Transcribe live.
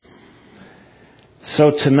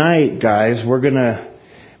So tonight, guys, we're going to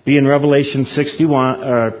be in Revelation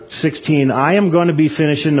 16. I am going to be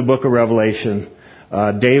finishing the book of Revelation.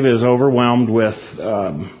 Dave is overwhelmed with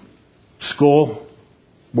school,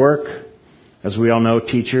 work. As we all know,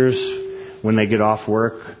 teachers, when they get off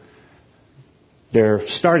work, they're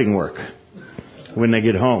starting work when they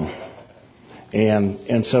get home.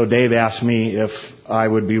 And so Dave asked me if I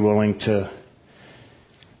would be willing to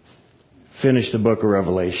finish the book of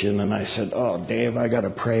Revelation. And I said, "Oh, Dave, I got to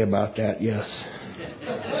pray about that." Yes.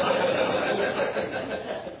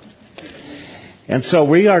 And so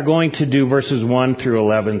we are going to do verses 1 through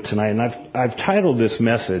 11 tonight. And I've titled this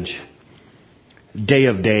message, Day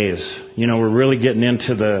of Days. You know, we're really getting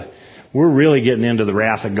into the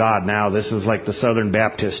wrath of God now. This is like the Southern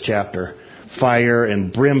Baptist chapter. Fire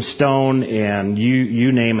and brimstone and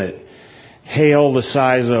you name it. Hail the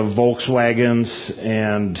size of Volkswagens,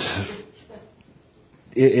 and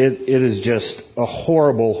it is just a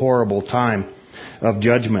horrible, horrible time of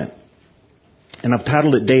judgment. And I've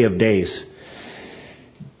titled it Day of Days.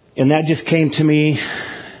 And that just came to me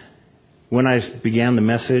when I began the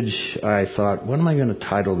message. I thought, what am I going to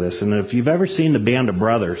title this? And if you've ever seen the Band of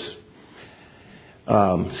Brothers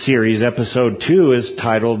series, episode 2 is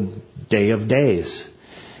titled Day of Days.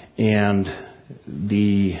 And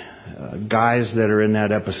the guys that are in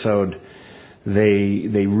that episode,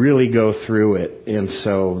 they really go through it. And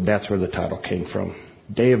so that's where the title came from.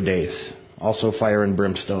 Day of Days. Also fire and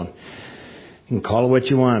brimstone. You can call it what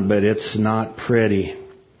you want, but it's not pretty.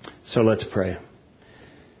 So let's pray.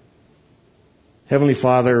 Heavenly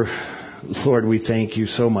Father, Lord, we thank you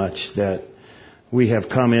so much that we have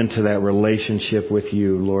come into that relationship with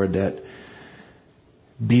you, Lord, that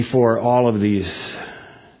before all of these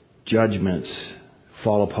judgments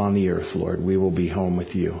fall upon the earth, Lord, we will be home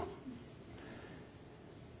with you.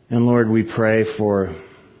 And Lord, we pray for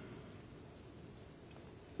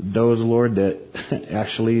those, Lord,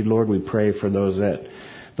 Lord, we pray for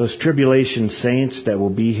those tribulation saints that will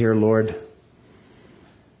be here, Lord,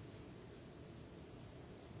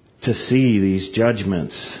 to see these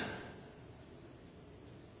judgments.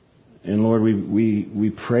 And Lord,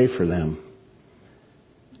 we pray for them.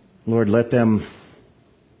 Lord, let them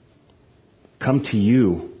come to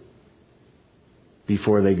you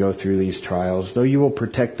before they go through these trials. Though you will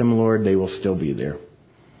protect them, Lord, they will still be there.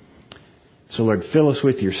 So Lord, fill us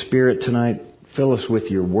with your Spirit tonight. Fill us with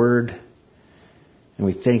your word. And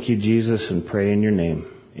we thank you, Jesus, and pray in your name.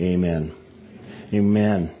 Amen.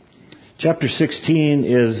 Amen. Chapter 16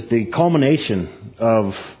 is the culmination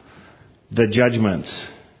of the judgments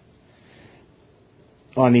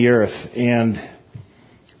on the earth. And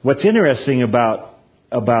what's interesting about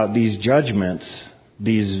these judgments,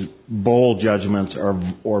 these bowl judgments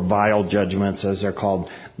or vile judgments as they're called,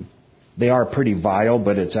 they are pretty vile,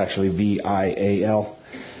 but it's actually V-I-A-L.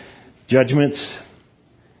 Judgments,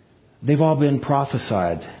 they've all been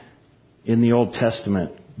prophesied in the Old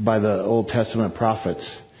Testament by the Old Testament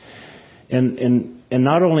prophets. And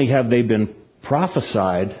not only have they been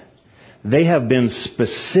prophesied, they have been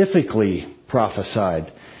specifically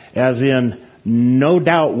prophesied, as in no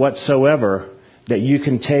doubt whatsoever that you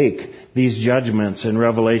can take these judgments in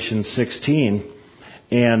Revelation 16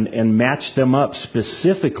 and match them up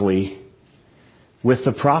specifically with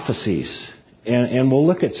the prophecies. And we'll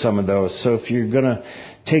look at some of those. So if you're going to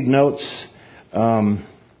take notes,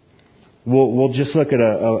 we'll just look at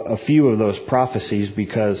a few of those prophecies,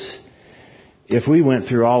 because if we went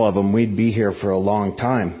through all of them, we'd be here for a long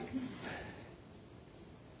time.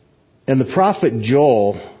 And the prophet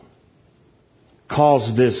Joel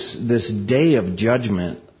calls this day of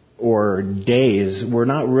judgment, or days, we're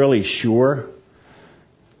not really sure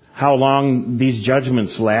how long these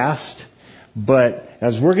judgments last, but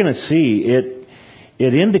as we're going to see, it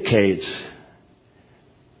indicates,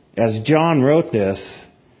 as John wrote this,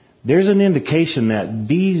 there's an indication that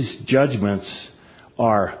these judgments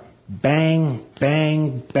are bang,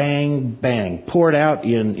 bang, bang, bang, poured out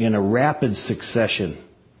in a rapid succession.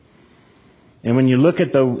 And when you look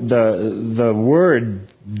at the word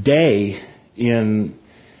day in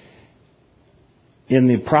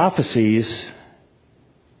the prophecies,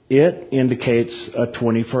 it indicates a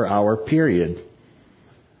 24-hour period.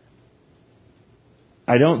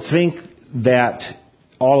 I don't think that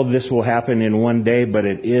all of this will happen in one day, but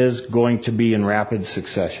it is going to be in rapid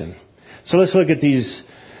succession. So let's look at these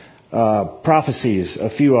prophecies, a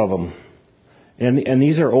few of them. And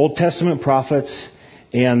these are Old Testament prophets,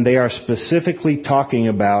 and they are specifically talking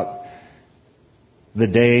about the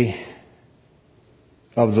day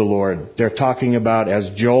of the Lord. They're talking about, as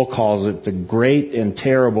Joel calls it, the great and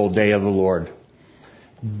terrible day of the Lord.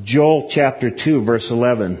 Joel chapter 2, verse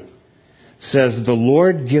 11 says, "The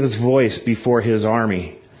Lord gives voice before his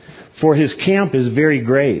army. For his camp is very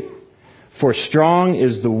great. For strong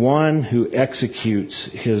is the one who executes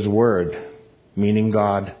his word," meaning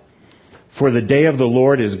God. "For the day of the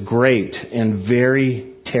Lord is great and very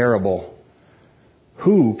terrible.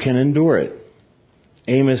 Who can endure it?"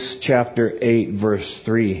 Amos chapter 8, verse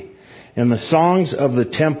 3. "And the songs of the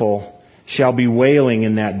temple shall be wailing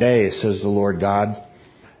in that day, says the Lord God.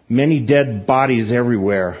 Many dead bodies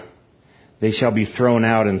everywhere. They shall be thrown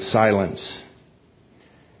out in silence."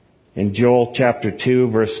 In Joel chapter 2,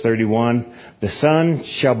 verse 31, "The sun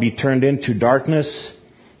shall be turned into darkness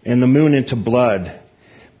and the moon into blood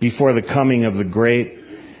before the coming of the great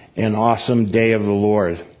and awesome day of the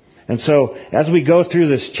Lord." And so, as we go through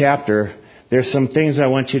this chapter, there's some things I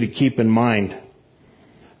want you to keep in mind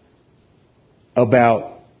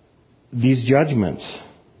about these judgments.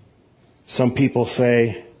 Some people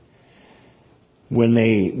say, when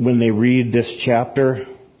they read this chapter,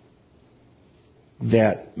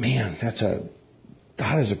 that, man,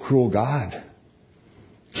 God is a cruel God.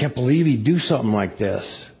 Can't believe he'd do something like this.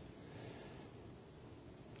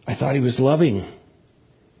 I thought he was loving.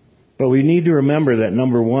 But we need to remember that,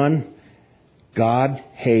 number one, God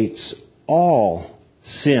hates all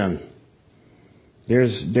sin.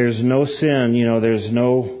 There's no sin, there's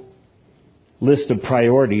no list of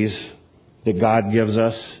priorities that God gives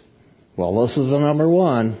us. Well, this is the number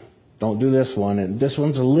one. Don't do this one. And this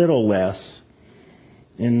one's a little less.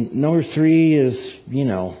 And number three is,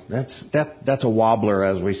 that's a wobbler,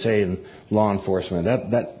 as we say in law enforcement.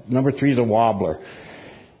 That number three is a wobbler.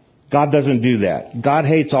 God doesn't do that. God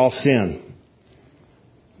hates all sin.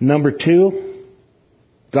 Number two,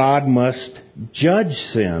 God must judge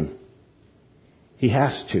sin. He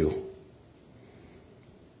has to.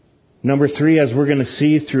 Number three, as we're going to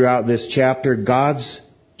see throughout this chapter, God's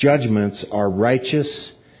judgments are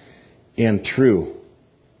righteous and true.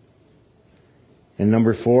 And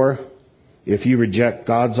number four, if you reject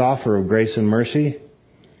God's offer of grace and mercy,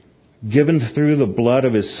 given through the blood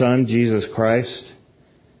of his Son, Jesus Christ,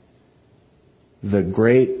 the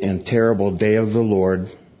great and terrible day of the Lord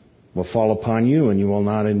will fall upon you and you will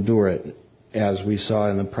not endure it, as we saw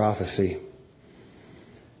in the prophecy.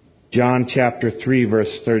 John chapter 3,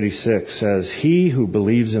 verse 36 says, "He who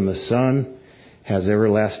believes in the Son has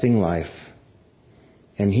everlasting life,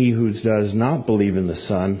 and he who does not believe in the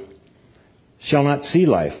Son shall not see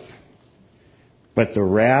life, but the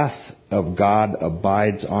wrath of God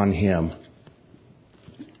abides on him."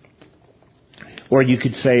 Or you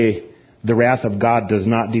could say, the wrath of God does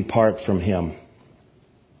not depart from him.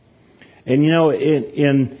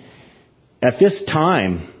 And at this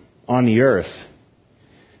time on the earth,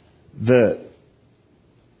 the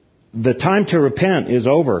time to repent is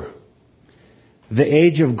over. The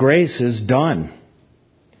age of grace is done.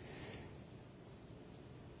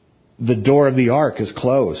 The door of the ark is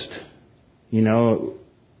closed. When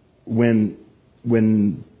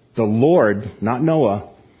the Lord, not Noah,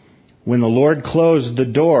 when the Lord closed the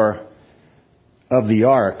door of the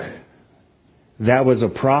ark, that was a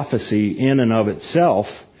prophecy in and of itself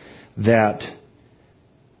that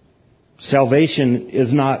salvation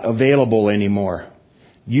is not available anymore.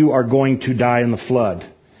 You are going to die in the flood.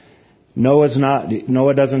 Noah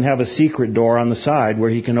doesn't have a secret door on the side where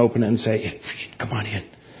he can open it and say, "Come on in."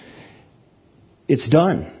 It's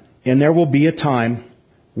done. And there will be a time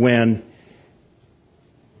when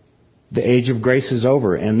the age of grace is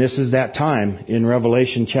over. And this is that time in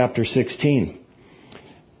Revelation chapter 16.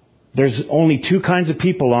 There's only two kinds of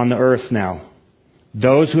people on the earth now.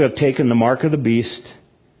 Those who have taken the mark of the beast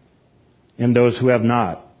and those who have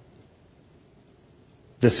not.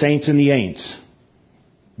 The saints and the ain'ts.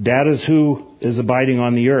 That is who is abiding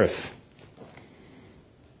on the earth.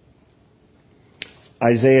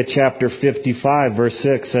 Isaiah chapter 55 verse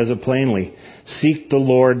 6 says it plainly. "Seek the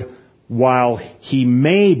Lord while he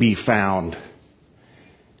may be found."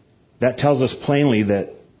 That tells us plainly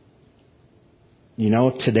that,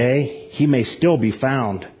 today he may still be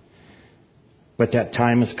found. But that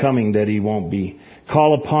time is coming that he won't be.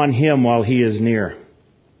 Call upon him while he is near.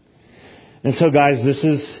 And so, guys, this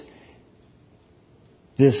is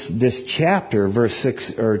this chapter, verse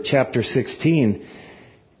 6 or chapter 16.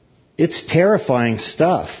 It's terrifying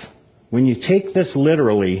stuff. When you take this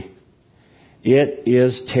literally, it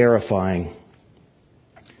is terrifying.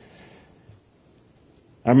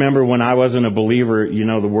 I remember when I wasn't a believer,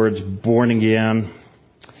 the words born again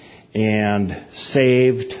and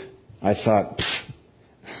saved. I thought,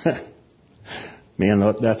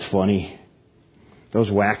 man, that's funny. Those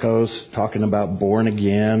wackos talking about born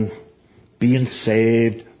again, being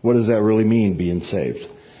saved. What does that really mean, being saved?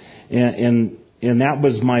 And that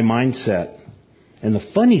was my mindset. And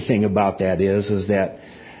the funny thing about that is that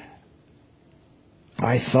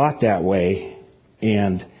I thought that way,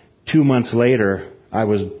 and 2 months later, I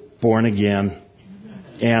was born again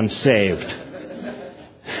and saved.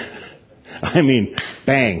 I mean,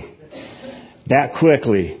 bang. That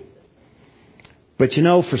quickly. But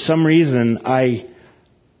for some reason, I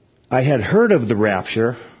had heard of the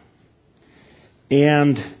rapture,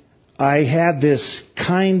 and I had this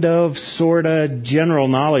kind of, sort of general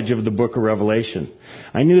knowledge of the book of Revelation.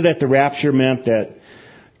 I knew that the rapture meant that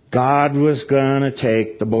God was going to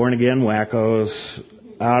take the born-again wackos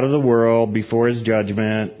out of the world before His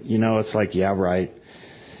judgment. It's like, yeah, right.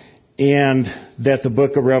 And that the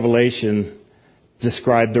book of Revelation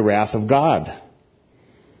described the wrath of God.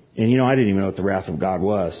 And I didn't even know what the wrath of God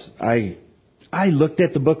was. I looked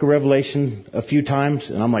at the book of Revelation a few times,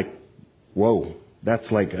 and I'm like, whoa,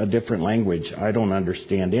 that's like a different language. I don't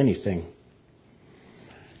understand anything.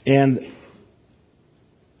 And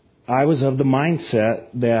I was of the mindset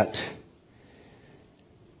that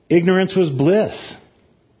ignorance was bliss,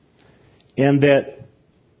 and that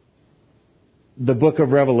the book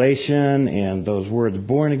of Revelation and those words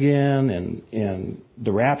born again and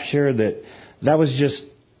the rapture, that was just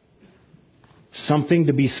something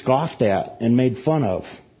to be scoffed at and made fun of.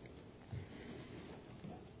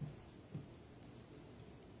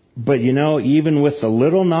 But even with the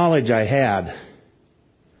little knowledge I had,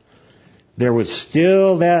 there was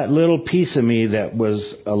still that little piece of me that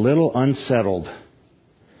was a little unsettled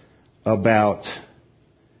about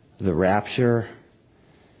the rapture,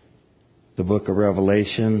 the book of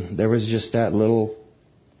Revelation. There was just that little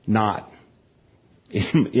knot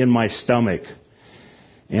in my stomach.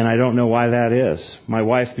 And I don't know why that is. My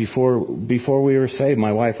wife, before we were saved,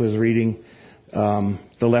 my wife was reading the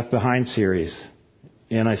Left Behind series.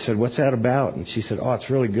 And I said, "What's that about?" And she said, "Oh, it's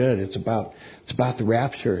really good. It's about the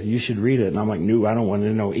rapture. You should read it." And I'm like, "No, I don't want to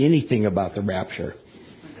know anything about the rapture,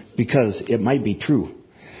 because it might be true."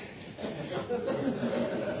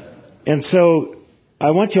 And so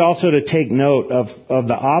I want you also to take note of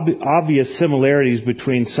the obvious similarities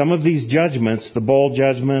between some of these judgments, the bowl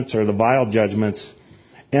judgments or the vial judgments,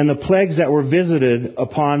 and the plagues that were visited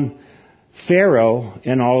upon Pharaoh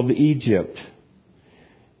and all of Egypt.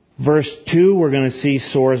 Verse 2, we're going to see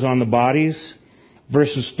sores on the bodies.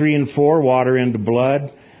 Verses 3 and 4, water into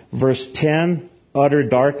blood. Verse 10, utter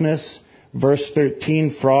darkness. Verse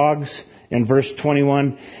 13, frogs. And verse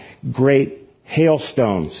 21, great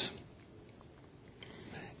hailstones.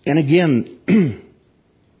 And again,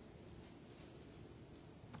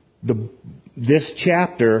 this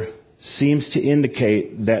chapter seems to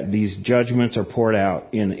indicate that these judgments are poured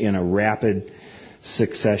out in a rapid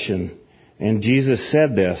succession. And Jesus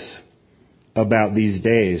said this about these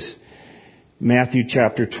days. Matthew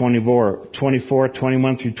chapter 24,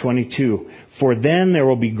 21 through 22. For then there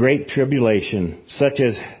will be great tribulation, such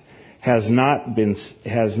as has not been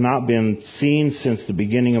seen since the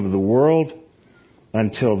beginning of the world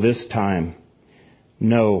until this time.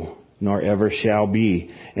 No, nor ever shall be.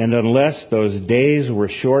 And unless those days were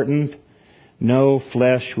shortened, no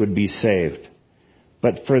flesh would be saved.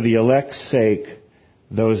 But for the elect's sake,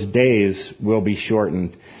 those days will be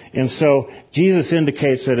shortened. And so Jesus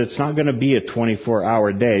indicates that it's not going to be a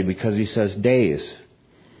 24-hour day, because He says days.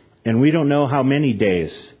 And we don't know how many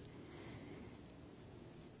days.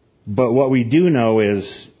 But what we do know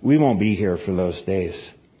is we won't be here for those days.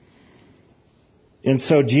 And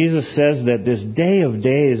so Jesus says that this day of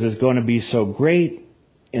days is going to be so great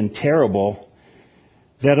and terrible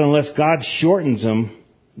that unless God shortens them,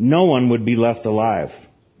 no one would be left alive.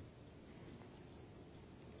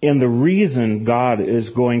 And the reason God is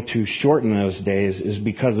going to shorten those days is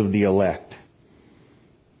because of the elect.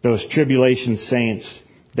 Those tribulation saints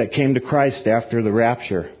that came to Christ after the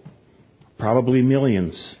rapture. Probably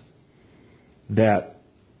millions that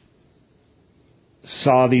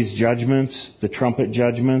saw these judgments, the trumpet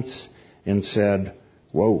judgments, and said,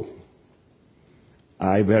 "Whoa,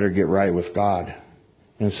 I better get right with God."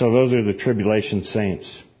 And so those are the tribulation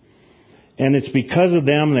saints. And it's because of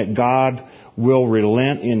them that God will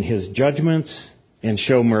relent in His judgments and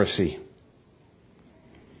show mercy.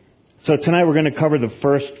 So tonight we're going to cover the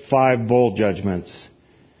first 5 bowl judgments.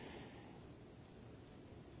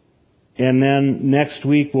 And then next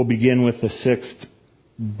week we'll begin with the 6th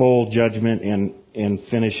bowl judgment and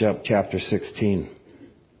finish up chapter 16.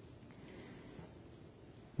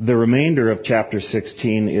 The remainder of chapter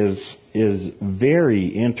 16 is very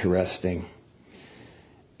interesting.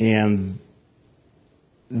 And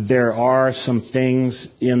there are some things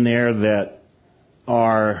in there that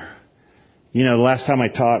are, the last time I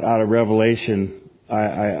taught out of Revelation,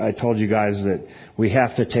 I told you guys that we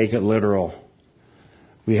have to take it literal.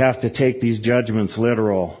 We have to take these judgments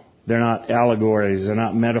literal. They're not allegories. They're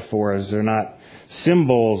not metaphors. They're not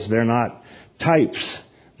symbols. They're not types.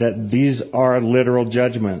 That these are literal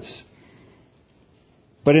judgments.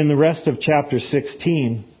 But in the rest of chapter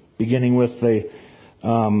 16, beginning with the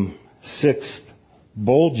sixth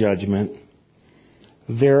bowl judgment,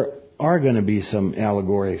 there are going to be some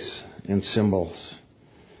allegories and symbols.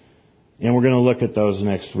 And we're going to look at those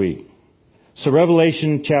next week. So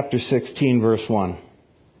Revelation chapter 16, verse 1.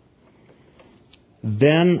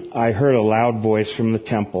 Then I heard a loud voice from the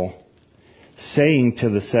temple saying to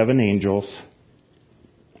the seven angels,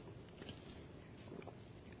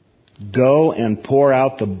 "Go and pour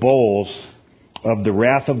out the bowls of the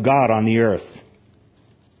wrath of God on the earth."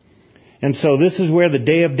 And so this is where the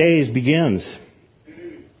Day of Days begins.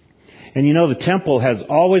 And you know, the temple has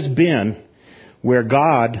always been where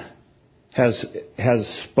God has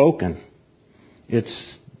spoken.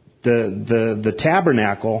 It's the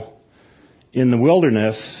tabernacle in the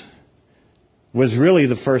wilderness was really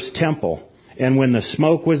the first temple. And when the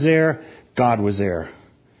smoke was there, God was there.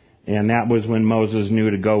 And that was when Moses knew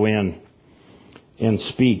to go in and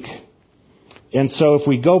speak. And so if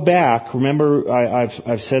we go back, remember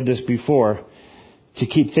I've said this before, to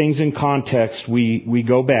keep things in context, we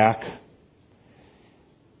go back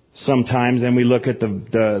sometimes and we look at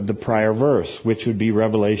the prior verse, which would be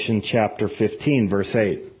Revelation chapter 15, verse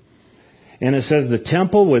 8. And it says, the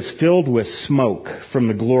temple was filled with smoke from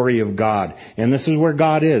the glory of God. And this is where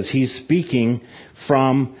God is. He's speaking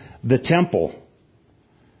from the temple.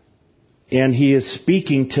 And He is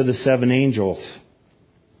speaking to the seven angels.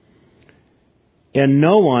 And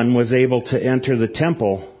no one was able to enter the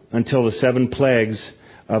temple until the 7 plagues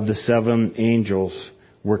of the 7 angels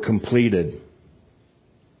were completed.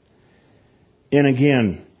 And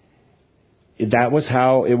again, that was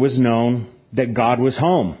how it was known that God was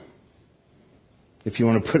home, if you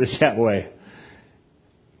want to put it that way.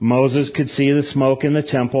 Moses could see the smoke in the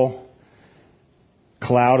temple,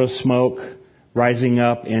 cloud of smoke rising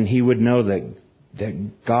up, and he would know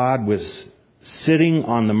that God was sitting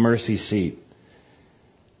on the mercy seat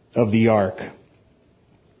of the ark.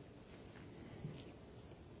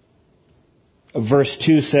 Verse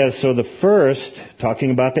 2 says, so the first,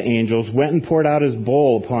 talking about the angels, went and poured out his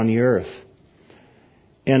bowl upon the earth.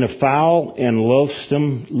 And a foul and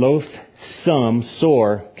loathsome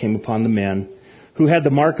sore came upon the men who had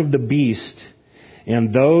the mark of the beast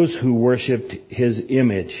and those who worshipped his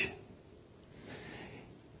image.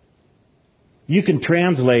 You can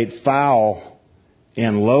translate foul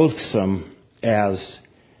and loathsome as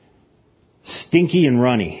stinky and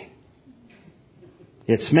runny.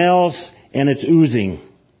 It smells and it's oozing.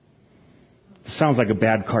 Sounds like a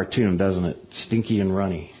bad cartoon, doesn't it? Stinky and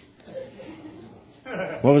runny.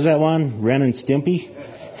 What was that one? Ren and Stimpy?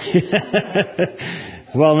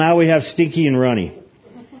 Well, now we have stinky and runny.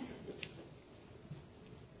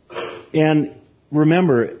 And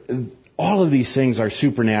remember, all of these things are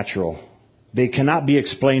supernatural. They cannot be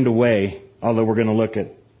explained away, although we're going to look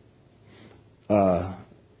at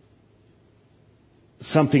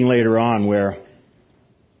something later on where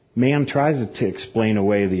man tries to explain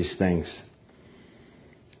away these things.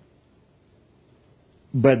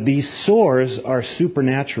 But these sores are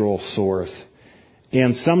supernatural sores.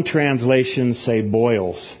 And some translations say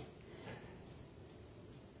boils.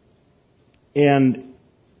 And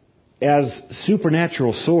as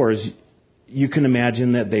supernatural sores, you can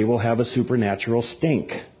imagine that they will have a supernatural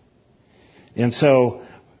stink. And so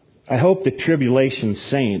I hope the tribulation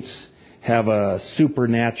saints have a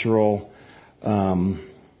supernatural,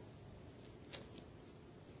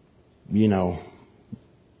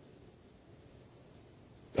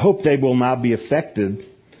 hope they will not be affected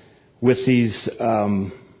with these,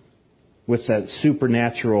 with that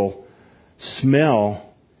supernatural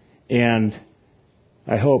smell. And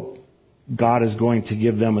I hope God is going to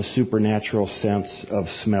give them a supernatural sense of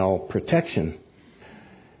smell protection.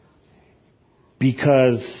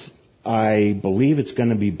 Because I believe it's going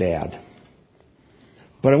to be bad.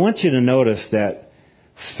 But I want you to notice that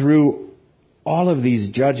through all of these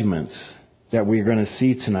judgments that we're going to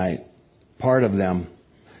see tonight, part of them,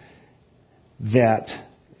 that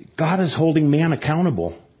God is holding man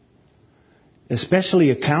accountable.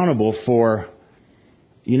 Especially accountable for,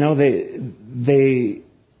 the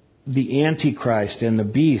Antichrist and the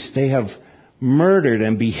beast, they have murdered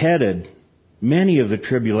and beheaded many of the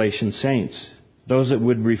tribulation saints. Those that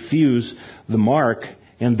would refuse the mark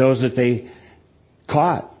and those that they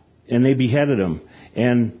caught and they beheaded them.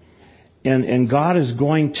 And God is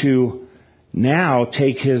going to now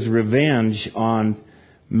take His revenge on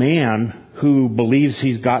man who believes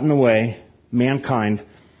he's gotten away, mankind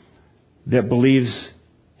that believes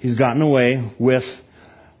He's gotten away with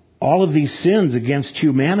all of these sins against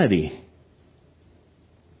humanity.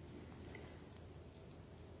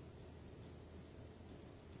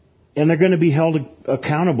 And they're going to be held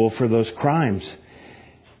accountable for those crimes.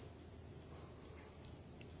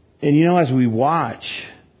 And you know, as we watch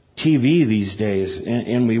TV these days,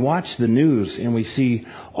 and we watch the news, and we see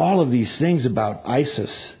all of these things about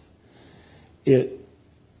ISIS,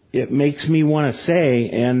 it makes me want to say,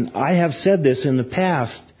 and I have said this in the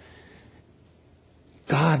past,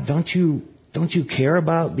 God, don't you care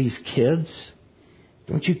about these kids?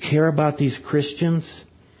 Don't you care about these Christians?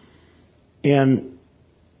 And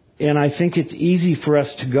I think it's easy for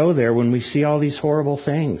us to go there when we see all these horrible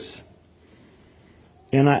things.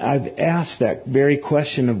 And I've asked that very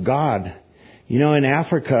question of God. You know, in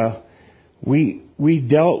Africa, we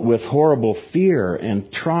dealt with horrible fear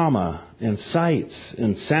and trauma and sights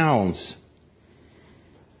and sounds.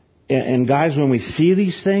 And guys, when we see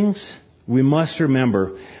these things, we must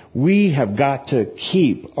remember we have got to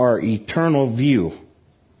keep our eternal view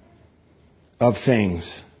of things.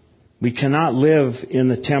 We cannot live in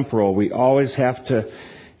the temporal. We always have to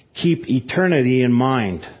keep eternity in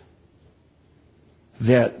mind.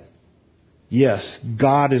 That, yes,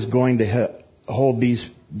 God is going to hold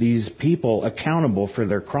these people accountable for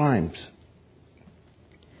their crimes.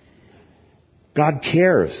 God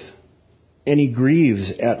cares, and He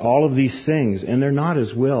grieves at all of these things, and they're not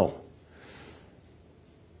His will.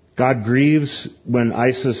 God grieves when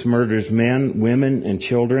ISIS murders men, women, and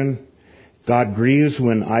children. God grieves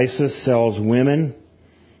when ISIS sells women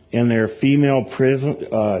and their female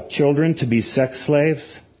children to be sex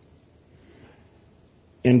slaves.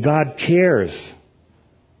 And God cares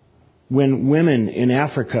when women in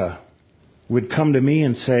Africa would come to me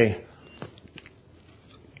and say,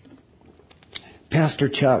 Pastor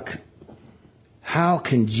Chuck, how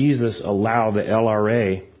can Jesus allow the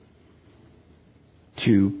LRA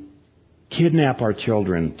to kidnap our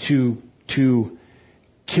children, to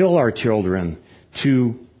kill our children,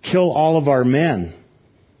 to kill all of our men?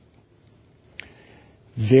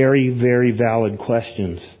 Very, very valid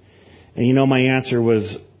questions. And you know, my answer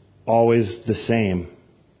was always the same.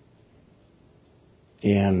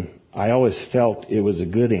 And I always felt it was a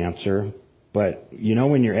good answer. But, you know,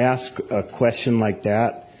 when you're asked a question like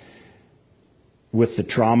that with the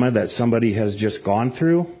trauma that somebody has just gone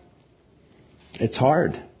through, it's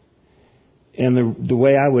hard. And the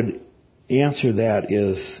way I would answer that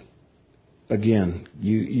is, again,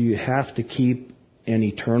 you have to keep an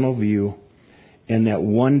eternal view, and that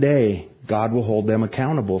one day God will hold them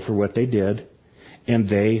accountable for what they did, and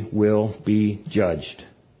they will be judged.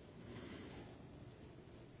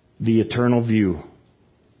 The eternal view.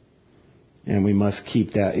 And we must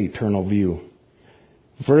keep that eternal view.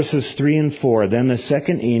 Verses 3 and 4. Then the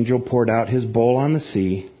second angel poured out his bowl on the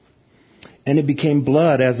sea, and it became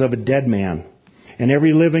blood as of a dead man, and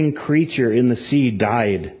every living creature in the sea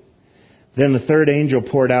died. Then the third angel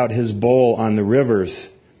poured out his bowl on the rivers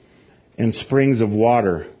and springs of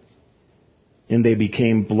water, and they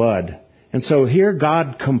became blood. And so here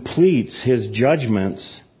God completes His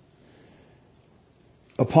judgments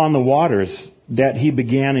upon the waters that He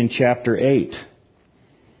began in chapter 8.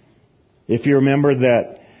 If you remember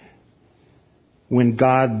that when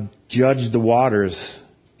God judged the waters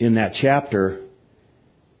in that chapter,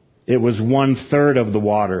 it was 1/3 of the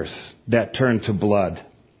waters that turned to blood.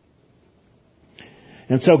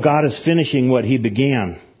 And so God is finishing what He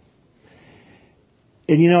began.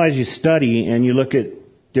 And you know, as you study and you look at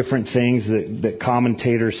different things that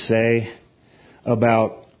commentators say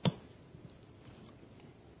about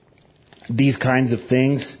these kinds of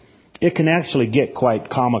things, it can actually get quite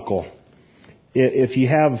comical. If you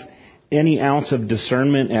have any ounce of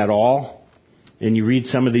discernment at all, and you read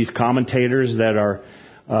some of these commentators that are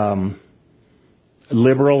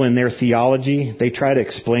liberal in their theology, they try to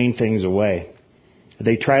explain things away.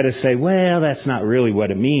 They try to say, well, that's not really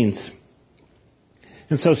what it means.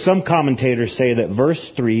 And so some commentators say that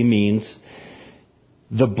verse 3 means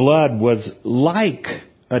the blood was like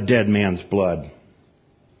a dead man's blood,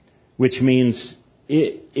 which means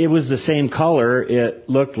it was the same color, it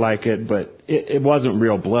looked like it, but it wasn't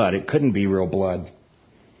real blood. It couldn't be real blood.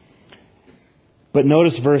 But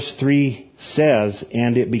notice verse 3 says,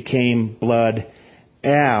 and it became blood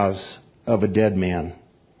as of a dead man.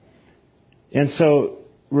 And so,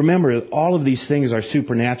 remember, all of these things are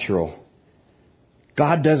supernatural.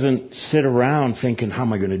 God doesn't sit around thinking, how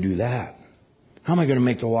am I going to do that? How am I going to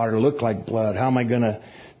make the water look like blood? How am I going to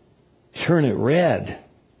turn it red?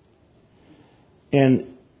 And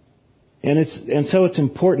so it's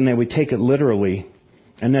important that we take it literally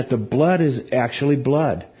and that the blood is actually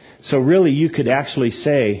blood. So really you could actually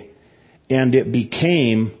say, and it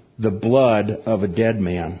became the blood of a dead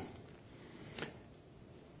man.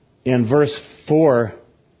 And verse 4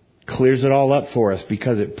 clears it all up for us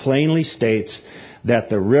because it plainly states that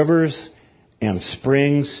the rivers and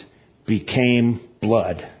springs became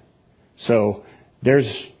blood. So there's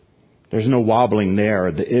no wobbling there.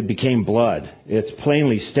 It became blood. It's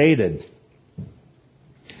plainly stated.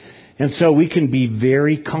 And so we can be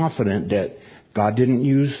very confident that God didn't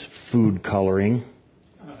use food coloring.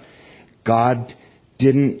 God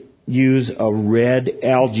didn't use a red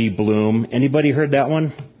algae bloom. Anybody heard that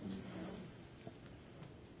one?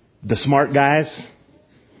 The smart guys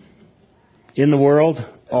in the world?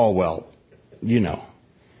 Oh, well, you know.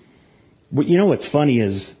 But you know what's funny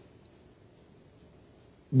is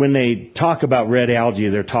when they talk about red algae,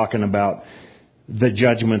 they're talking about the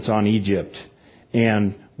judgments on Egypt.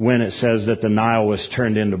 And when it says that the Nile was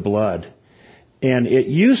turned into blood. And it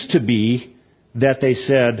used to be that they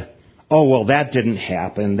said, oh, well, that didn't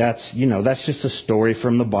happen. That's just a story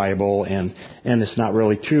from the Bible and it's not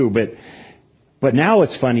really true. But now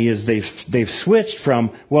what's funny is they've switched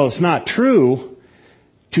from, well, it's not true,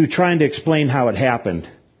 to trying to explain how it happened.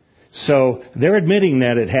 So they're admitting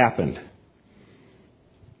that it happened.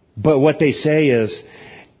 But what they say is,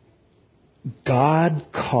 God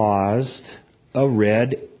caused a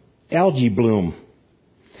red algae bloom.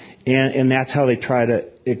 And that's how they try to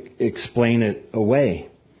explain it away.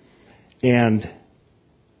 And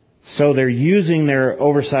so they're using their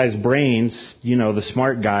oversized brains, the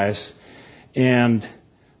smart guys, and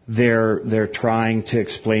they're trying to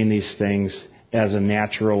explain these things as a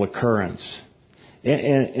natural occurrence.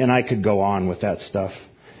 And I could go on with that stuff.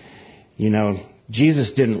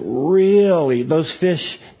 Jesus didn't really, those fish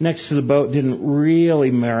next to the boat didn't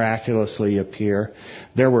really miraculously appear.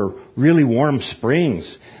 There were really warm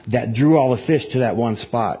springs that drew all the fish to that one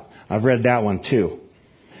spot. I've read that one too.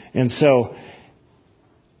 And so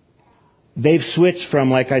they've switched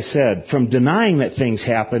from, like I said, from denying that things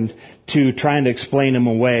happened to trying to explain them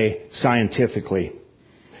away scientifically.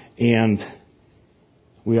 And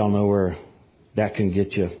we all know where that can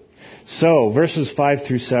get you. So, verses 5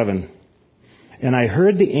 through 7. And I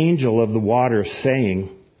heard the angel of the waters saying,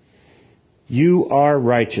 You are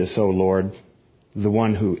righteous, O Lord, the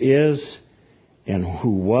one who is, and who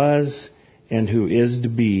was, and who is to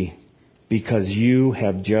be, because you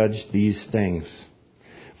have judged these things.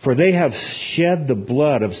 For they have shed the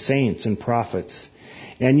blood of saints and prophets,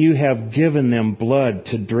 and you have given them blood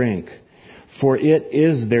to drink, for it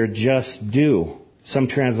is their just due. Some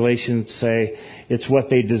translations say it's what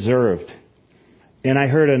they deserved. And I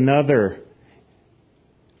heard another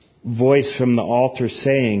voice from the altar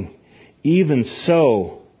saying, Even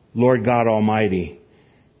so, Lord God Almighty,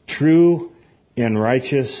 true and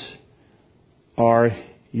righteous are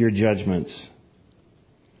your judgments.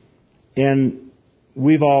 And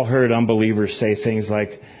we've all heard unbelievers say things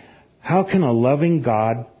like, how can a loving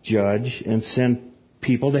God judge and send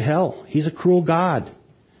people to hell? He's a cruel God.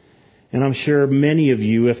 And I'm sure many of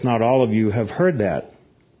you, if not all of you, have heard that.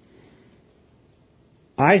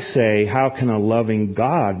 I say, how can a loving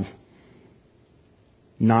God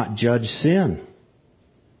not judge sin?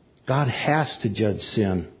 God has to judge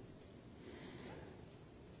sin.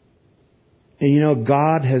 And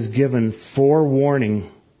God has given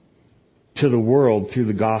forewarning to the world through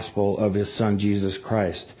the gospel of His Son, Jesus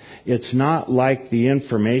Christ. It's not like the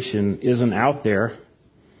information isn't out there.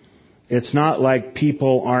 It's not like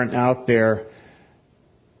people aren't out there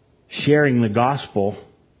sharing the gospel.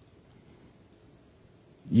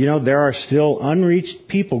 There are still unreached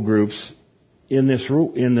people groups in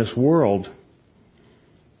this world.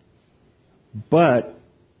 But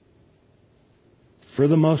for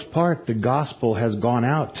the most part, the gospel has gone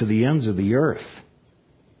out to the ends of the earth.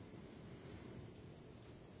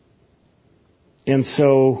 And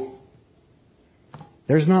so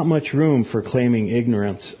there's not much room for claiming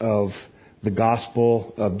ignorance of the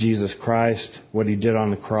gospel of Jesus Christ, what He did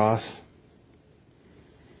on the cross.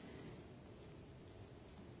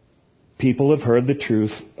 People have heard the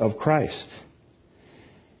truth of Christ.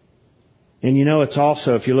 And it's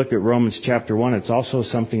also, if you look at Romans chapter 1, it's also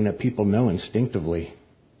something that people know instinctively.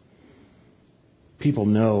 People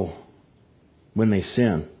know when they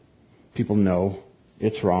sin. People know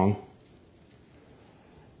it's wrong.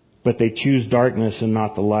 But they choose darkness and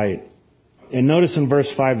not the light. And notice in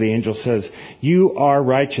verse 5, the angel says, You are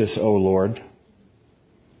righteous, O Lord.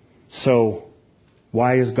 So,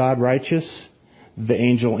 why is God righteous? The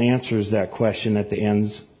angel answers that question at the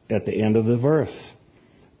end of the verse.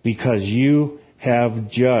 Because you have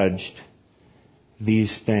judged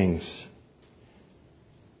these things.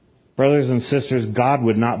 Brothers and sisters, God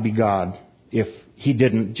would not be God if He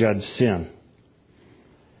didn't judge sin.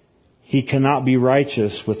 He cannot be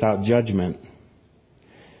righteous without judgment.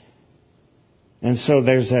 And so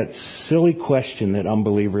there's that silly question that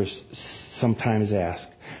unbelievers sometimes ask.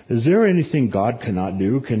 Is there anything God cannot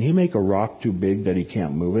do? Can He make a rock too big that He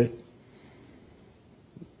can't move it?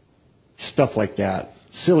 Stuff like that.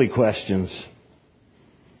 Silly questions.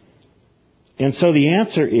 And so the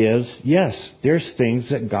answer is, yes, there's things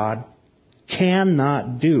that God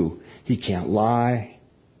cannot do. He can't lie.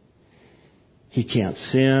 He can't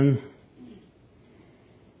sin.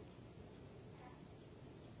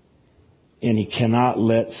 And He cannot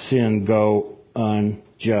let sin go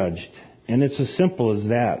unjudged. And it's as simple as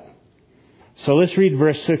that. So let's read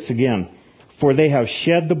verse 6 again. For they have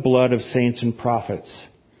shed the blood of saints and prophets.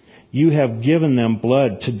 You have given them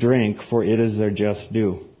blood to drink, for it is their just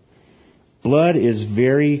due. Blood is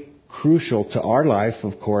very crucial to our life,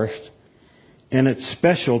 of course, and it's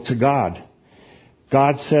special to God.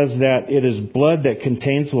 God says that it is blood that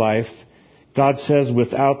contains life. God says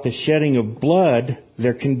without the shedding of blood,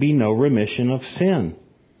 there can be no remission of sin.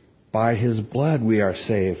 By His blood we are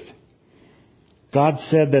saved. God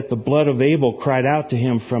said that the blood of Abel cried out to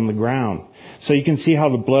Him from the ground. So you can see how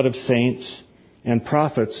the blood of saints and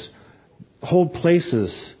prophets hold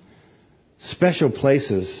places, special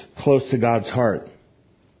places close to God's heart.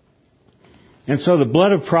 And so the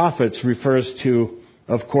blood of prophets refers to,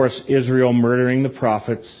 of course, Israel murdering the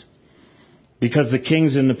prophets, because the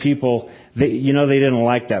kings and the people, they didn't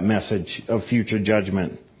like that message of future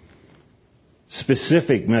judgment.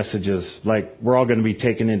 Specific messages like we're all going to be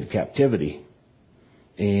taken into captivity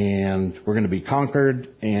and we're going to be conquered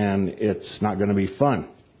and it's not going to be fun,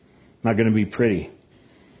 not going to be pretty.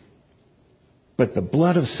 But the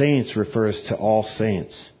blood of saints refers to all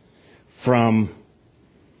saints from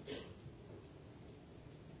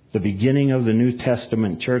the beginning of the New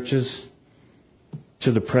Testament churches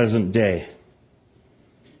to the present day.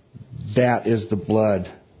 That is the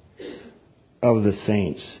blood of the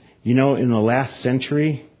saints. You know, in the last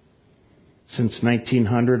century, since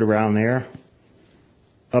 1900, around there,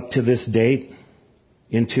 up to this date,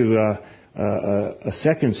 into a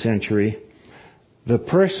second century, the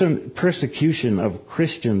persecution of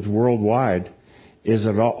Christians worldwide is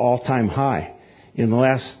at an all-time high. In the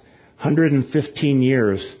last 115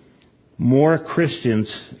 years, more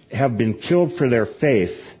Christians have been killed for their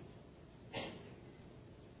faith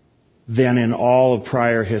than in all of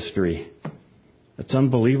prior history. It's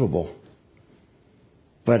unbelievable.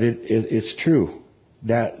 But it's true.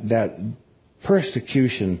 That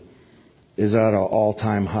persecution is at an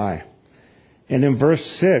all-time high. And in verse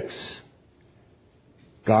 6,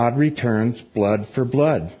 God returns blood for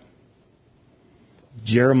blood.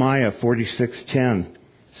 Jeremiah 46:10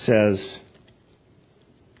 says,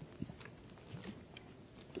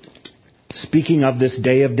 speaking of this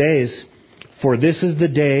day of days, for this is the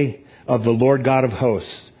day of the Lord God of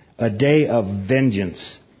hosts, a day of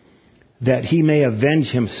vengeance, that He may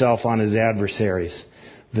avenge Himself on His adversaries.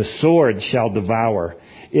 The sword shall devour.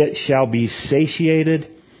 It shall be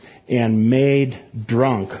satiated and made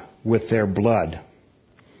drunk with their blood.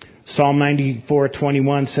 Psalm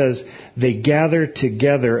 94:21 says, they gather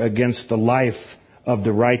together against the life of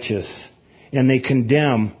the righteous, and they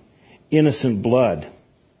condemn innocent blood.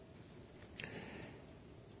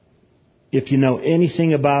 If you know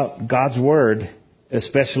anything about God's Word,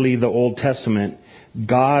 especially the Old Testament,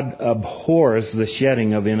 God abhors the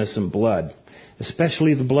shedding of innocent blood,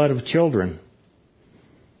 especially the blood of children.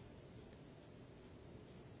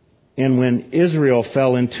 And when Israel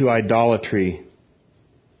fell into idolatry,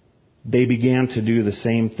 they began to do the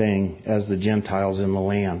same thing as the Gentiles in the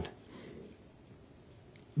land.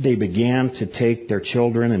 They began to take their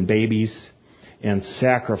children and babies and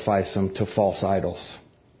sacrifice them to false idols.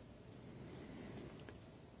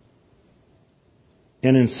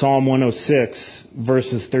 And in Psalm 106,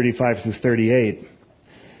 verses 35 through 38,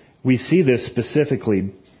 we see this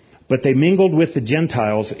specifically. But they mingled with the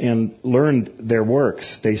Gentiles and learned their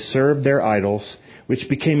works. They served their idols, which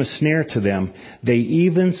became a snare to them. They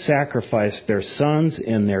even sacrificed their sons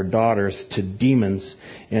and their daughters to demons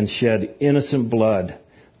and shed innocent blood,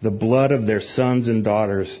 the blood of their sons and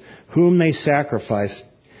daughters, whom they sacrificed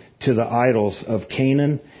to the idols of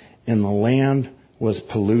Canaan, and the land was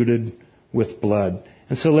polluted with blood.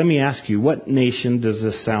 And so let me ask you, what nation does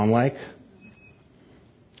this sound like?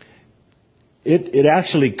 It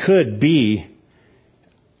actually could be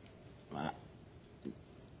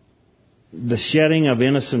the shedding of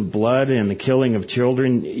innocent blood and the killing of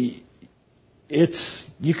children.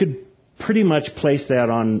 You could pretty much place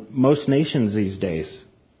that on most nations these days.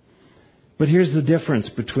 But here's the difference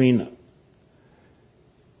between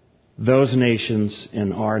those nations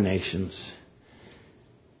and our nations.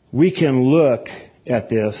 We can look at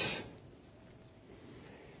this,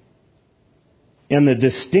 and the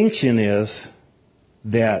distinction is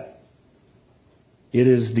that it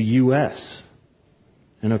is the U.S.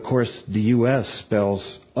 And of course, the U.S.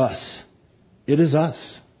 spells us. It is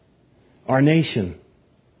us, our nation.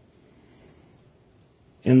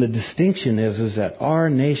 And the distinction is that our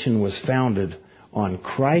nation was founded on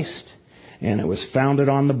Christ, and it was founded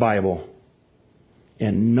on the Bible.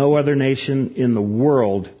 And no other nation in the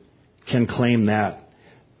world can claim that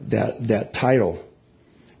title.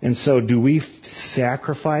 And so do we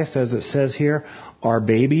sacrifice, as it says here, our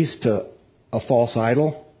babies to a false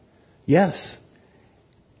idol? Yes.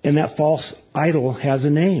 And that false idol has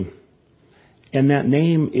a name. And that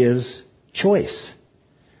name is choice.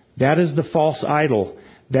 That is the false idol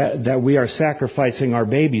that we are sacrificing our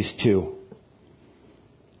babies to.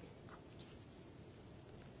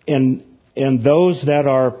 And those that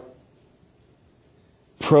are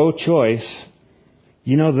pro-choice,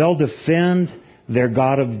 they'll defend their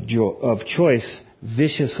God of choice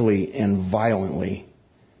viciously and violently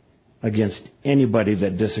against anybody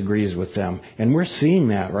that disagrees with them. And we're seeing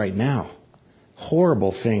that right now.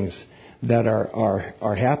 Horrible things that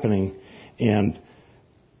are happening, and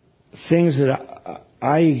things that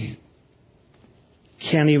I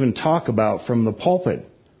can't even talk about from the pulpit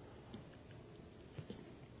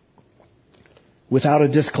without a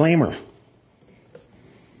disclaimer.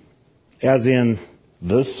 As in,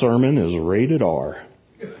 this sermon is rated R.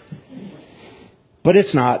 But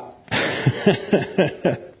it's not.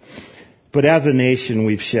 But as a nation,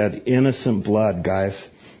 we've shed innocent blood, guys.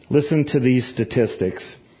 Listen to these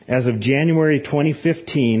statistics. As of January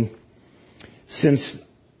 2015, since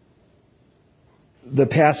the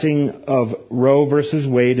passing of Roe versus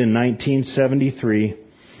Wade in 1973,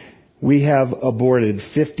 we have aborted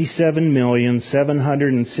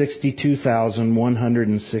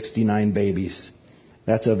 57,762,169 babies.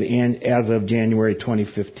 That's as of January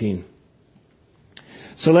 2015.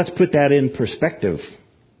 So let's put that in perspective.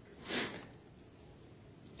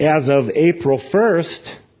 As of April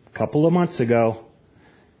 1st, a couple of months ago,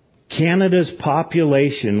 Canada's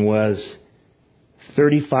population was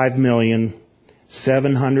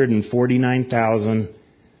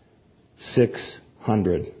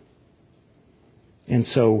 35,749,600. And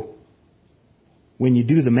so, when you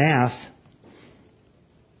do the math,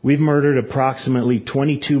 we've murdered approximately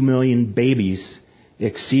 22 million babies,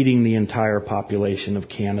 exceeding the entire population of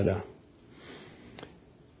Canada.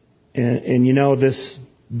 And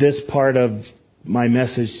this part of my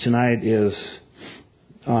message tonight is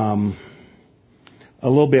a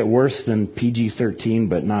little bit worse than PG-13,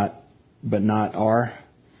 but not R.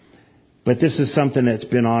 But this is something that's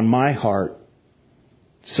been on my heart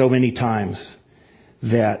so many times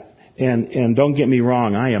that, and don't get me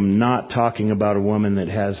wrong, I am not talking about a woman that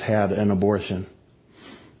has had an abortion.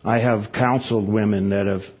 I have counseled women that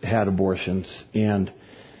have had abortions, and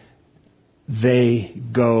they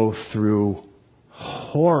go through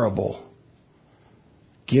horrible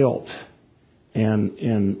guilt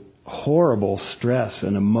and horrible stress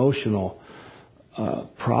and emotional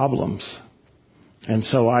problems. And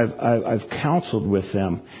so I've counseled with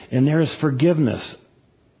them, and there is forgiveness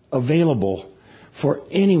available for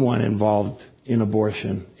anyone involved in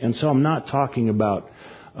abortion. And so I'm not talking about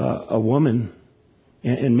a woman.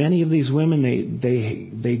 And many of these women,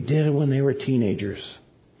 they did it when they were teenagers,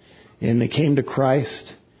 and they came to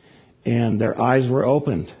Christ, and their eyes were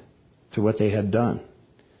opened to what they had done.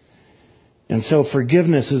 And so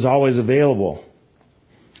forgiveness is always available,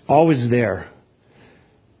 always there.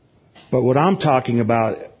 But what I'm talking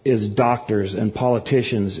about is doctors and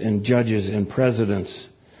politicians and judges and presidents.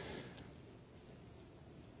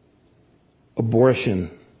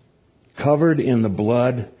 Abortion covered in the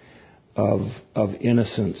blood of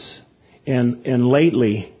innocence. And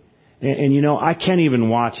lately, and I can't even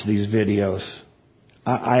watch these videos.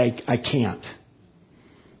 I can't.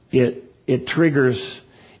 It triggers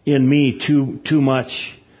in me too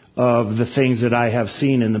much of the things that I have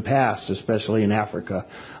seen in the past, especially in Africa.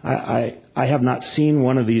 I have not seen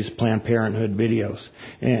one of these Planned Parenthood videos,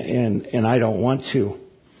 and I don't want to.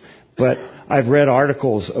 But I've read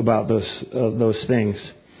articles about those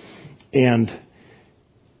things. And,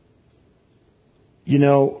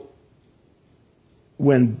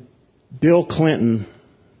 when Bill Clinton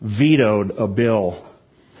vetoed a bill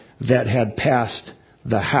that had passed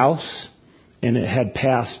the House and it had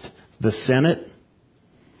passed the Senate,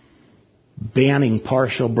 banning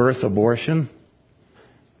partial birth abortion,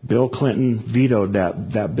 Bill Clinton vetoed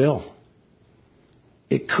that bill.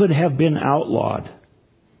 it could have been outlawed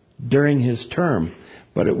during his term,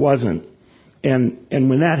 but it wasn't. And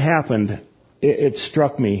when that happened, it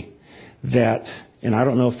struck me that, and I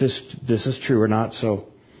don't know if this is true or not,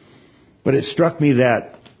 but it struck me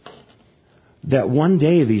that one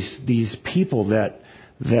day these people that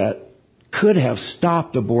could have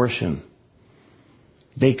stopped abortion,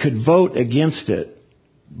 they could vote against it,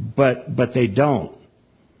 but they don't,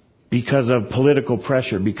 because of political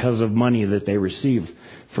pressure, because of money that they receive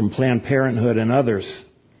from Planned Parenthood and others.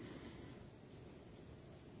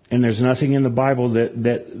 And there's nothing in the Bible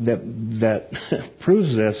that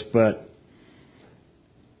proves this, but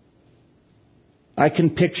I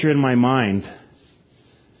can picture in my mind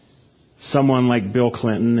someone like Bill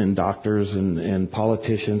Clinton and doctors and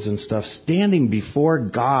politicians and stuff standing before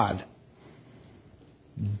God,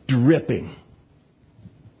 dripping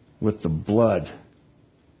with the blood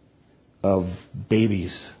of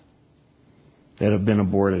babies that have been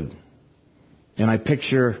aborted. And I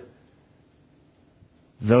picture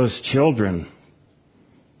those children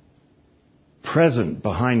present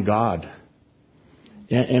behind God.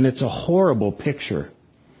 And it's a horrible picture.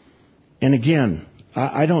 And again,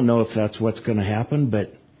 I don't know if that's what's going to happen,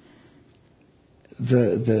 but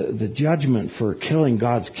the judgment for killing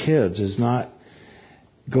God's kids is not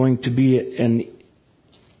going to be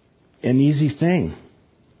an easy thing.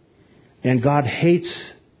 And God hates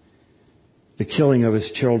the killing of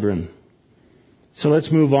His children. So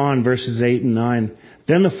let's move on, verses 8 and 9.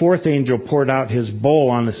 Then the fourth angel poured out his bowl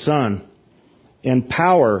on the sun, and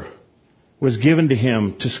power was given to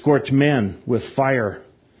him to scorch men with fire,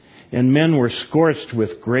 and men were scorched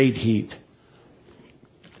with great heat.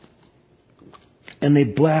 And they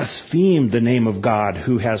blasphemed the name of God,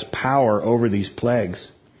 who has power over these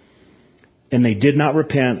plagues. And they did not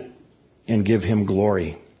repent and give Him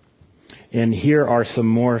glory. And here are some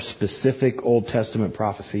more specific Old Testament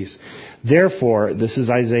prophecies. Therefore, this is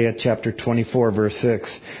Isaiah chapter 24, verse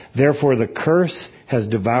 6. Therefore the curse has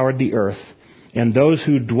devoured the earth, and those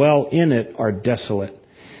who dwell in it are desolate.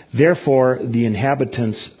 Therefore the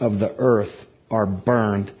inhabitants of the earth are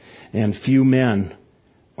burned, and few men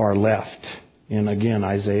are left. And again,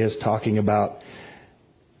 Isaiah is talking about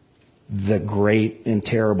the great and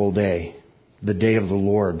terrible day, the day of the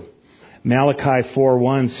Lord. Malachi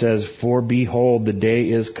 4:1 says, For behold, the day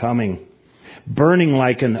is coming, burning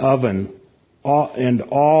like an oven, and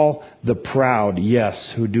all the proud,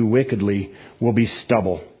 yes, who do wickedly, will be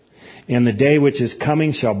stubble. And the day which is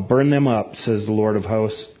coming shall burn them up, says the Lord of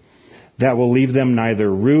hosts, that will leave them neither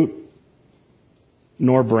root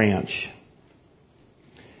nor branch.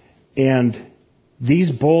 And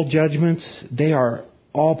these bowl judgments, they are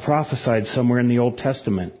all prophesied somewhere in the Old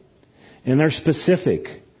Testament. And they're specific.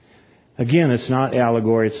 Again, it's not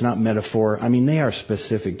allegory, it's not metaphor. I mean, they are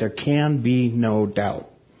specific. There can be no doubt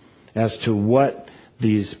as to what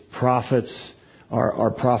these prophets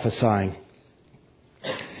are prophesying.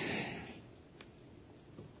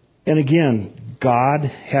 And again, God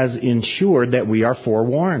has ensured that we are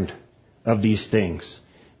forewarned of these things.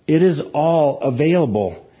 It is all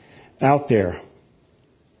available out there.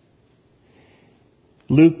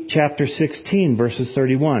 Luke chapter 16, verses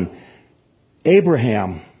 31.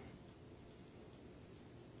 Abraham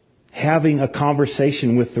having a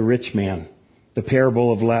conversation with the rich man. The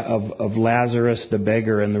parable of Lazarus, the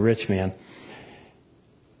beggar, and the rich man.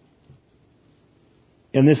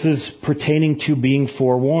 And this is pertaining to being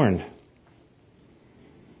forewarned.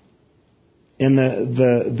 And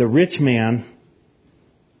the rich man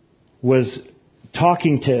was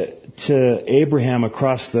talking to Abraham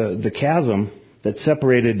across the chasm that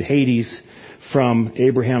separated Hades from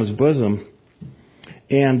Abraham's bosom.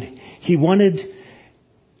 And he wanted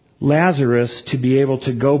Lazarus to be able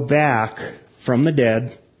to go back from the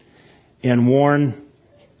dead and warn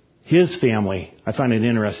his family. I find it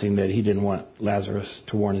interesting that he didn't want Lazarus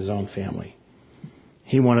to warn his own family.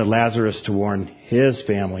 He wanted Lazarus to warn his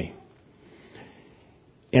family.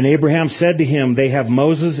 And Abraham said to him, They have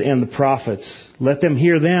Moses and the prophets. Let them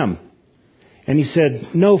hear them. And he said,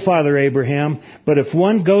 No, Father Abraham, but if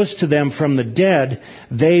one goes to them from the dead,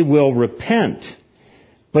 they will repent.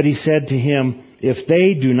 But he said to him, If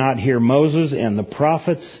they do not hear Moses and the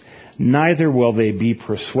prophets, neither will they be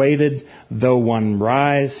persuaded, though one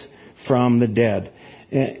rise from the dead.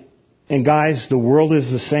 And guys, the world is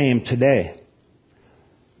the same today.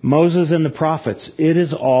 Moses and the prophets, it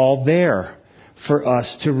is all there for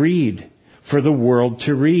us to read, for the world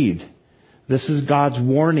to read. This is God's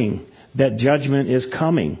warning that judgment is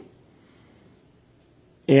coming.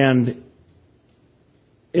 And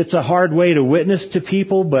it's a hard way to witness to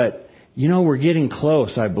people, but we're getting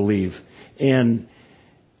close, I believe. And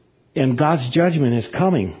And God's judgment is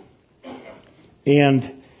coming.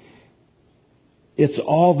 And it's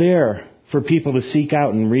all there for people to seek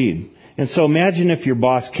out and read. And so imagine if your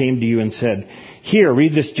boss came to you and said, here,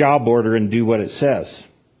 read this job order and do what it says.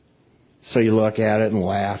 So you look at it and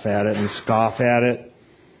laugh at it and scoff at it.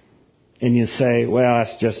 And you say, well,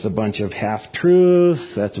 that's just a bunch of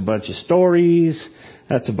half-truths. That's a bunch of stories.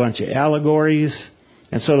 That's a bunch of allegories.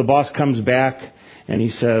 And so the boss comes back and he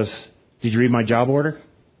says, did you read my job order?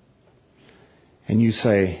 And you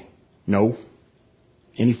say, no.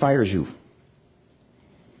 And he fires you.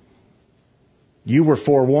 You were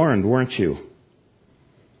forewarned, weren't you?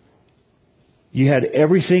 You had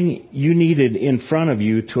everything you needed in front of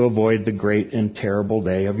you to avoid the great and terrible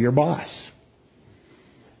day of your boss.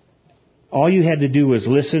 All you had to do was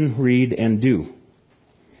listen, read, and do.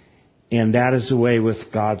 And that is the way with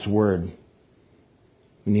God's Word.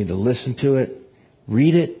 We need to listen to it,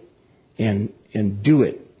 read it, and do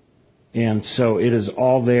it. And so it is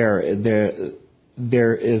all there.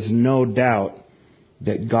 There is no doubt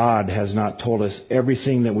that God has not told us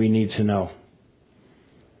everything that we need to know.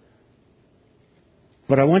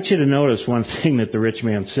 But I want you to notice one thing that the rich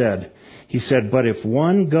man said. He said, but if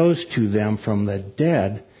one goes to them from the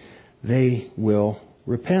dead, they will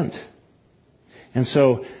repent. And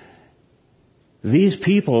so these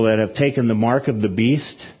people that have taken the mark of the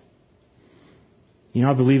beast,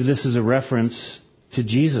 I believe this is a reference to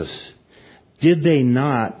Jesus. Did they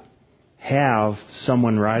not have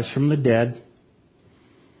someone rise from the dead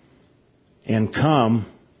and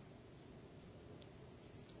come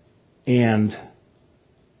and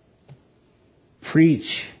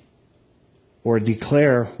preach or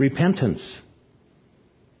declare repentance?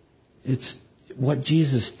 It's what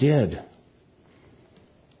Jesus did.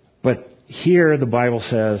 But here the Bible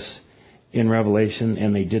says in Revelation,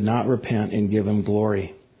 and they did not repent and give him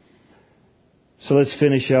glory. So let's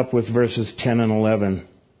finish up with verses 10 and 11.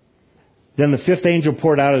 Then the fifth angel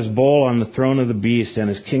poured out his bowl on the throne of the beast, and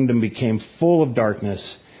his kingdom became full of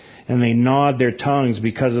darkness. And they gnawed their tongues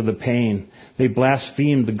because of the pain. They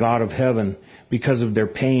blasphemed the God of heaven because of their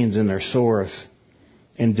pains and their sores,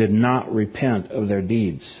 and did not repent of their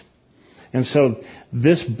deeds. And so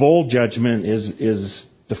this bowl judgment is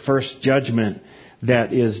the first judgment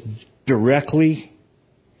that is directly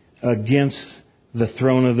against the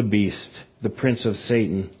throne of the beast, the prince of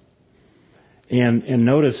Satan. And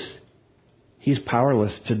notice, he's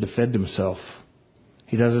powerless to defend himself.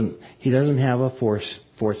 He doesn't have a force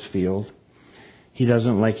field. He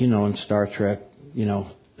doesn't, like, in Star Trek,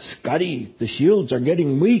 Scotty, the shields are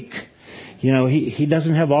getting weak. He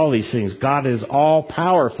doesn't have all these things. God is all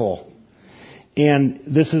powerful. And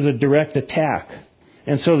this is a direct attack.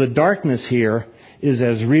 And so the darkness here is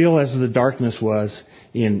as real as the darkness was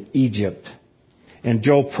in Egypt. And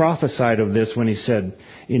Joel prophesied of this when he said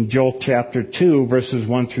in Joel chapter 2, verses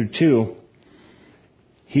 1 through 2,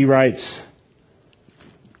 he writes,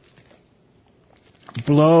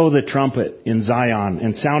 blow the trumpet in Zion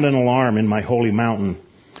and sound an alarm in my holy mountain.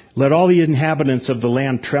 Let all the inhabitants of the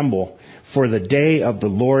land tremble, for the day of the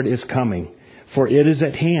Lord is coming. For it is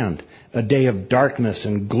at hand, a day of darkness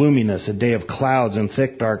and gloominess, a day of clouds and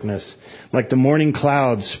thick darkness, like the morning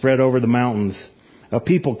clouds spread over the mountains. A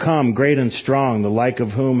people come, great and strong, the like of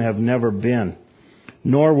whom have never been,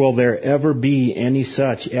 nor will there ever be any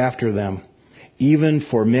such after them, even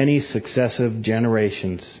for many successive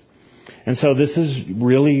generations. And so this is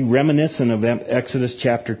really reminiscent of Exodus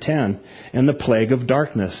chapter 10 and the plague of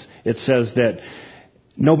darkness. It says that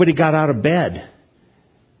nobody got out of bed.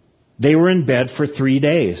 They were in bed for 3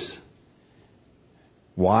 days.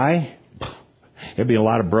 Why? There'd be a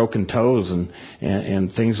lot of broken toes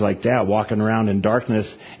and things like that, walking around in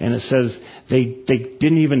darkness. And it says they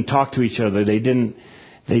didn't even talk to each other. They didn't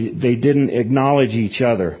acknowledge each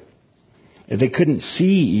other. They couldn't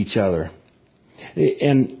see each other.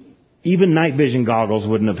 And even night vision goggles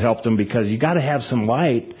wouldn't have helped them, because you got to have some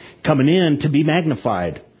light coming in to be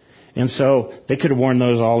magnified. And so they could have worn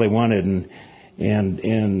those all they wanted,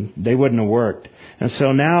 and they wouldn't have worked. And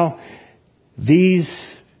so now these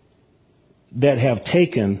that have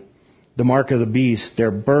taken the mark of the beast,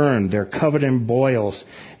 they're burned, they're covered in boils,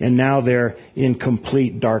 and now they're in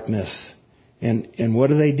complete darkness. And what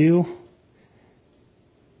do?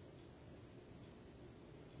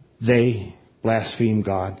 They blaspheme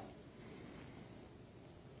God.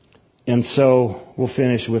 And so we'll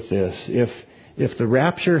finish with this. If the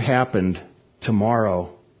rapture happened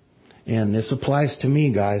tomorrow, and this applies to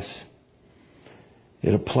me, guys,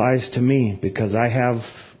 it applies to me because I have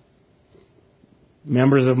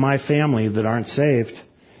members of my family that aren't saved.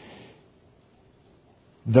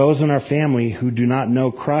 Those in our family who do not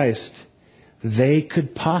know Christ, they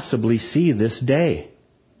could possibly see this day.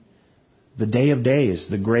 The day of days,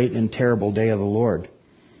 the great and terrible day of the Lord.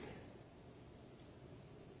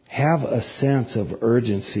 Have a sense of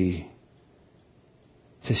urgency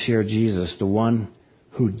to share Jesus, the one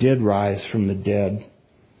who did rise from the dead,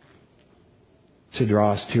 to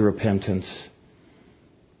draw us to repentance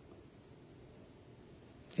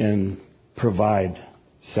and provide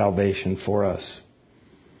salvation for us.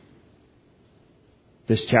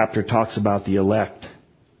 This chapter talks about the elect.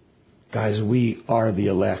 Guys, we are the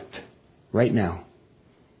elect. Right now,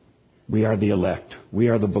 we are the elect. We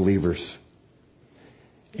are the believers.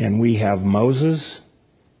 And we have Moses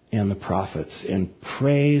and the prophets. And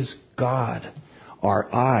praise God,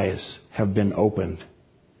 our eyes have been opened.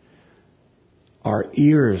 Our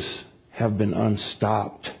ears have been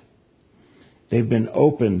unstopped. They've been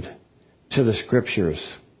opened to the Scriptures.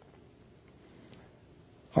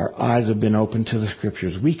 Our eyes have been opened to the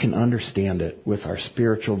Scriptures. We can understand it with our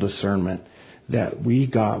spiritual discernment that we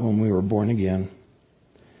got when we were born again.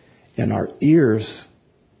 And our ears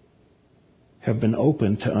have been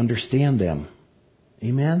opened to understand them.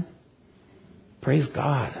 Amen? Praise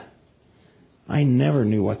God. I never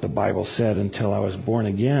knew what the Bible said until I was born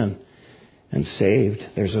again and saved.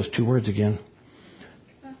 There's those two words again.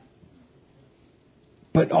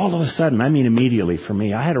 But all of a sudden, I mean immediately for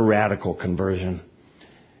me, I had a radical conversion.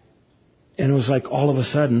 And it was like all of a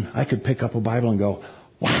sudden, I could pick up a Bible and go,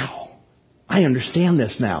 wow, I understand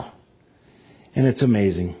this now. And it's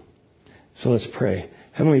amazing. So let's pray.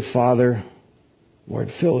 Heavenly Father, Lord,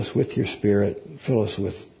 fill us with your Spirit. Fill us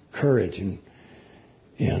with courage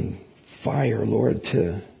and fire, Lord,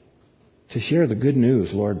 to share the good news,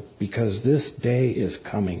 Lord, because this day is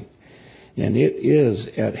coming. And it is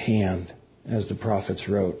at hand, as the prophets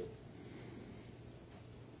wrote.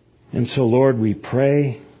 And so, Lord, we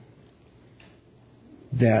pray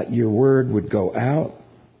that your word would go out.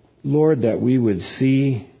 Lord, that we would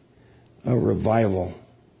see a revival,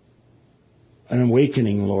 an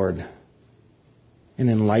awakening, Lord, an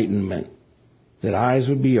enlightenment, that eyes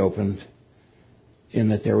would be opened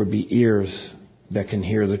and that there would be ears that can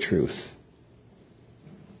hear the truth.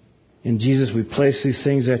 And Jesus, we place these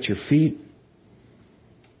things at your feet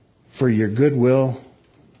for your good will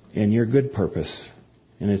and your good purpose.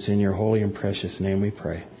 And it's in your holy and precious name we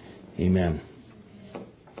pray. Amen.